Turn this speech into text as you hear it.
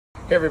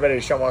Hey everybody,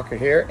 it's Sean Walker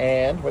here,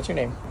 and what's your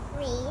name?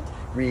 Reed.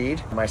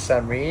 Reed, my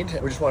son Reed.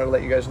 We just wanted to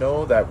let you guys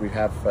know that we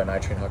have an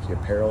iTrain Hockey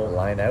apparel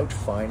line out,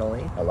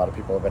 finally. A lot of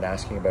people have been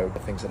asking about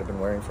the things that I've been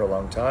wearing for a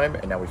long time,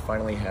 and now we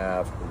finally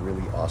have a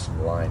really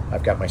awesome line.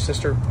 I've got my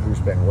sister who's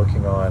been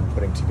working on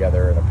putting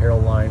together an apparel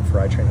line for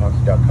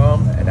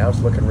iTrainHockey.com, and now it's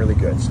looking really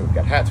good. So we've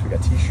got hats, we've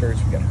got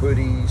t-shirts, we've got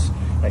hoodies,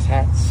 nice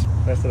hats,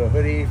 nice little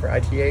hoodie for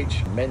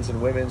ITH, men's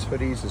and women's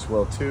hoodies as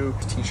well too,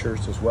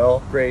 t-shirts as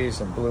well, grays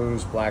and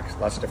blues, blacks,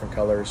 lots of different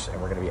colors,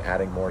 and we're going to be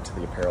adding more to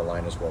the apparel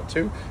line as well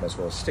too, as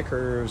well as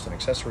stickers and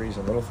accessories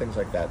and little things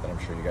like that I'm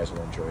sure you guys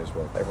will enjoy as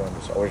well. Everyone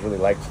has always really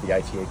liked the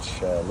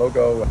ITH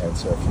logo, and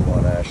so if you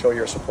want to show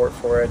your support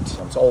for it,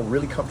 it's all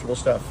really comfortable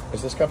stuff.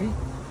 Is this comfy?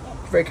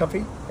 Yes. Very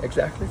comfy,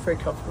 exactly, very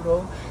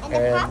comfortable. And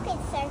the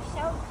pockets are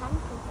so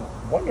comfortable.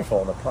 Wonderful,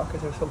 and the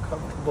pockets are so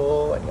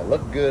comfortable, and you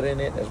look good in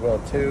it as well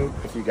too.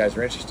 If you guys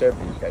are interested,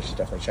 you guys should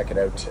definitely check it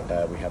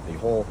out. We have the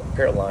whole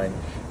apparel line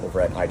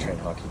over at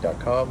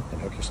iTrainHockey.com,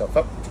 and hook yourself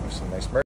up with some nice merch.